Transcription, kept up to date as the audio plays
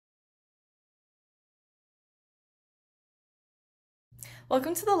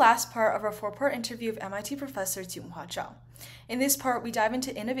Welcome to the last part of our four-part interview of MIT professor Jinhua Zhao. In this part, we dive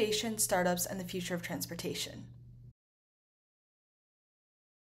into innovation, startups, and the future of transportation.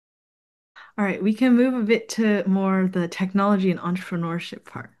 All right, we can move a bit to more the technology and entrepreneurship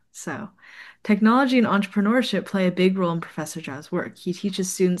part. Technology and entrepreneurship play a big role in Professor Zhao's work. He teaches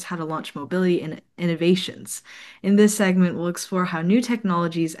students how to launch mobility and innovations. In this segment, we'll explore how new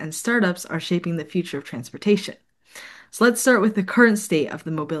technologies and startups are shaping the future of transportation. So let's start with the current state of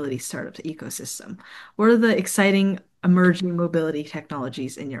the mobility startup ecosystem. What are the exciting emerging mobility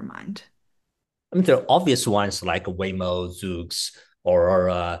technologies in your mind? I mean, there are obvious ones like Waymo, Zoox,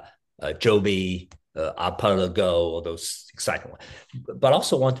 or Joby, Apollo Go, all those exciting ones. But I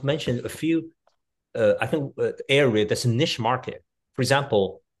also want to mention a few, I think, area that's a niche market. For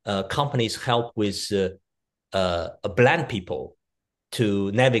example, companies help with blind people to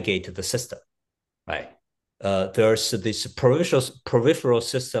navigate the system, right? There's this peripheral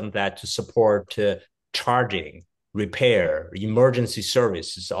system that to support charging, repair, emergency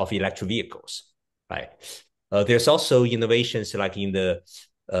services of electric vehicles, right? There's also innovations like in the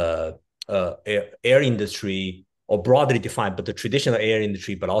air industry, or broadly defined, but the traditional air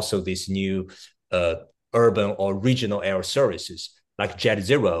industry, but also this new uh, urban or regional air services like Jet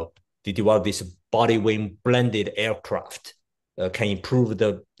Zero. They developed this body wing blended aircraft can improve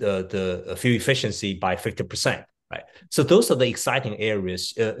the fuel efficiency by 50%, right? So those are the exciting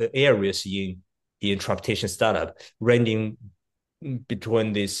areas in transportation startup, ranging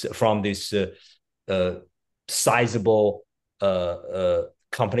between this from this uh, sizable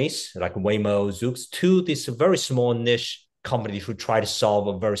companies like Waymo, Zoox, to this very small niche companies who try to solve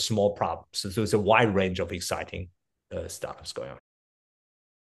a very small problem. So there's a wide range of exciting startups going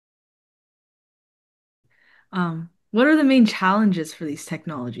on. What are the main challenges for these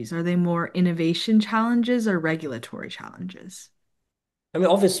technologies? Are they more innovation challenges or regulatory challenges? I mean,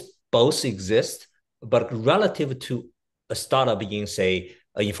 obviously both exist, but relative to a startup in, say,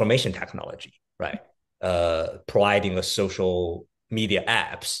 information technology, right? Providing a social media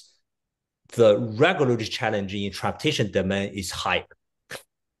apps, the regulatory challenge in transportation domain is higher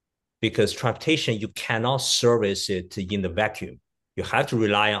because transportation, you cannot service it in the vacuum. You have to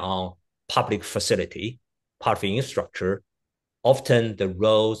rely on public facility, public infrastructure. Often the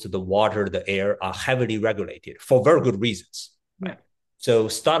roads, the water, the air are heavily regulated for very good reasons, Yeah. right? So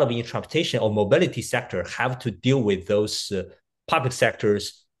startup in transportation or mobility sector have to deal with those public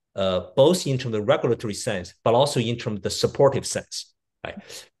sectors, both in terms of regulatory sense, but also in terms of the supportive sense, right?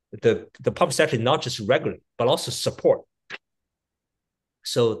 The public sector is not just regulate, but also support.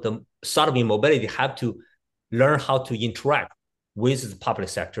 So the startup in mobility have to learn how to interact with the public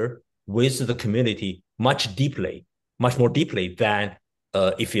sector, with the community much more deeply than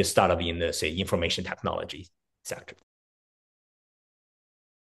if you start up in the, say, information technology sector.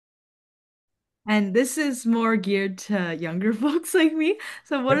 And this is more geared to younger folks like me.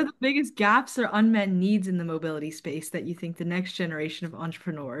 So, what are the biggest gaps or unmet needs in the mobility space that you think the next generation of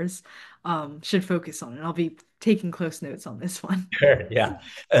entrepreneurs should focus on? And I'll be taking close notes on this one. Sure, yeah.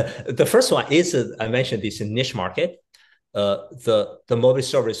 The first one is I mentioned this niche market, the mobile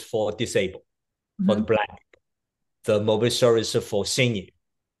service for disabled, for the Mhm. blind, the mobile service for senior,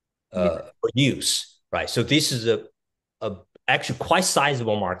 Yeah. for use, right? So this is a actually quite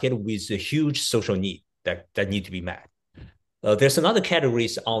sizable market with a huge social need that need to be met. There's another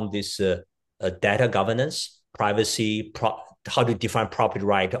categories on this data governance, privacy, how to define property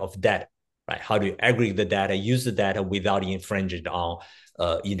right of data, right? How do you aggregate the data, use the data without infringing on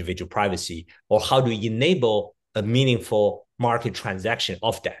individual privacy, or how do you enable a meaningful market transaction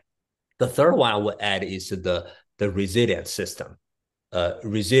of that? The third one I would add is the resilient system,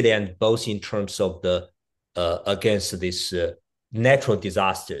 resilient both in terms of the against these natural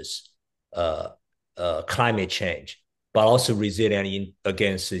disasters, uh, climate change, but also resilient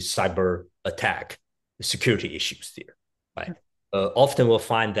against the cyber attack, security issues there. Right. Often we'll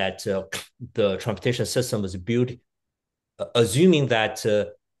find that the transportation system was built assuming that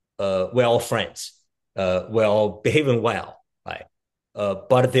we're all friends, we're all behaving well, right?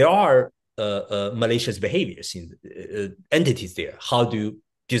 But there are malicious behaviors in entities there. How do you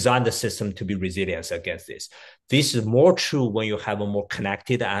design the system to be resilient against this? This is more true when you have a more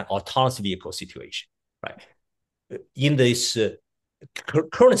connected and autonomous vehicle situation, right? In this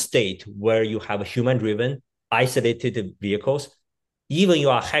current state where you have human-driven, isolated vehicles, even you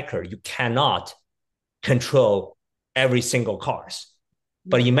are a hacker, you cannot control every single cars.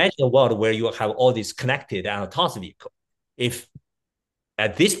 But Yeah. imagine a world where you have all these connected and autonomous vehicles. If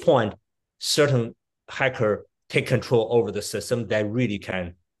at this point, certain hacker take control over the system, that really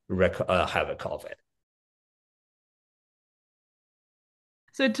can have a of it.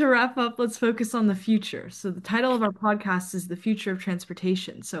 So to wrap up, let's focus on the future. So the title of our podcast is The Future of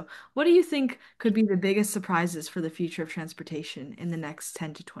Transportation. So what do you think could be the biggest surprises for the future of transportation in the next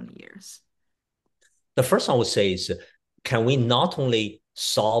 10 to 20 years? The first one I would say is, can we not only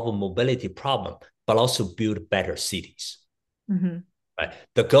solve a mobility problem, but also build better cities? Mm-hmm. Right?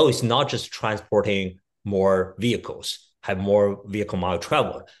 The goal is not just transporting more vehicles, have more vehicle mile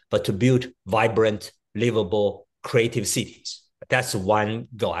traveled, but to build vibrant, livable, creative cities. That's one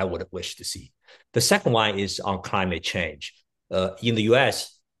goal I would wish to see. The second one is on climate change. In the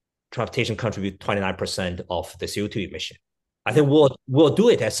US, transportation contributes 29% of the CO2 emission. I think we'll do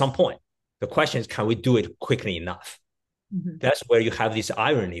it at some point. The question is, can we do it quickly enough? Mm-hmm. That's where you have this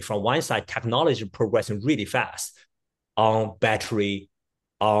irony. From one side, technology progressing really fast on battery,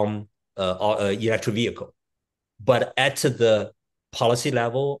 on electric vehicle. But at the policy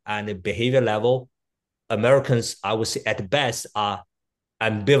level and the behavior level, Americans, I would say at best, are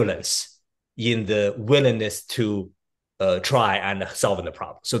ambivalence in the willingness to try and solve the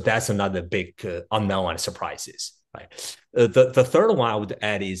problem. So that's another big unknown and surprises. Right. The third one I would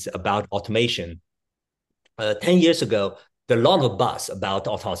add is about automation. 10 years ago, there are a lot of buzz about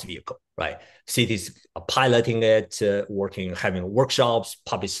autonomous vehicle, right? Cities are piloting it, working, having workshops,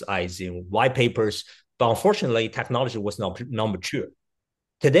 publicizing white papers. But unfortunately, technology was not mature.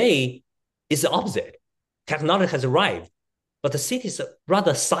 Today, it's the opposite. Technology has arrived, but the cities are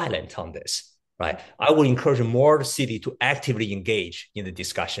rather silent on this, right? I would encourage more city to actively engage in the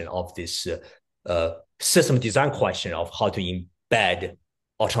discussion of this system design question of how to embed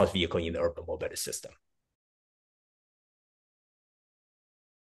autonomous vehicle in the urban mobility system.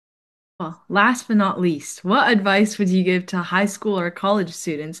 Well, last but not least, what advice would you give to high school or college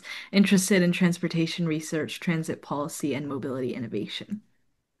students interested in transportation research, transit policy, and mobility innovation?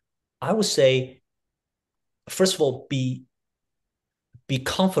 I would say, first of all, be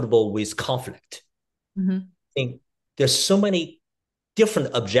comfortable with conflict. Mm-hmm. I think there's so many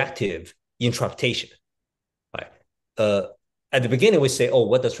different objectives in transportation. Right? At the beginning, we say, oh,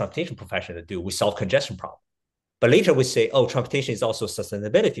 what does transportation professional do? We solve congestion problem. But later we say, oh, transportation is also a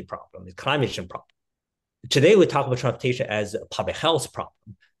sustainability problem, a climate change problem. Today we talk about transportation as a public health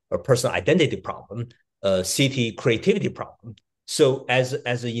problem, a personal identity problem, a city creativity problem. So as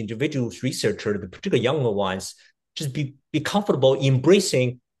an individual researcher, the particularly younger ones, just be comfortable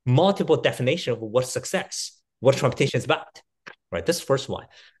embracing multiple definitions of what success, what transportation is about. Right. That's the first one.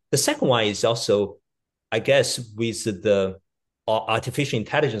 The second one is also, I guess, with the artificial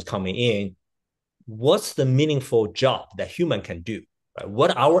intelligence coming in, what's the meaningful job that human can do? Right?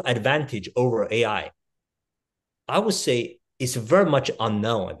 What our advantage over AI? I would say it's very much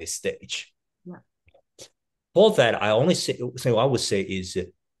unknown at this stage. Yeah. For that, I only say what I would say is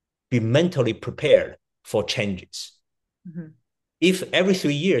be mentally prepared for changes. Mm-hmm. If every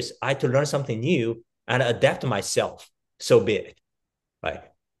 3 years I had to learn something new and adapt myself, so be it. Right?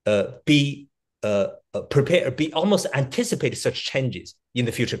 Be prepared, be almost anticipate such changes in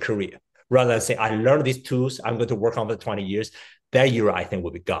the future career, rather than say, I learned these tools, I'm going to work on for 20 years. That year, I think,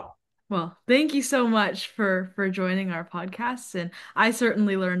 will be gone. Well, thank you so much for joining our podcast, and I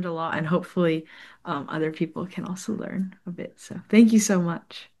certainly learned a lot, and hopefully, other people can also learn a bit. So, thank you so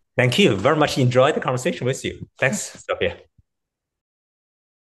much. Thank you. Very much enjoyed the conversation with you. Thanks, Sophia.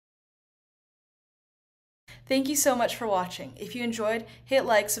 Thank you so much for watching. If you enjoyed, hit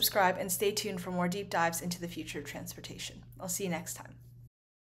like, subscribe, and stay tuned for more deep dives into the future of transportation. I'll see you next time.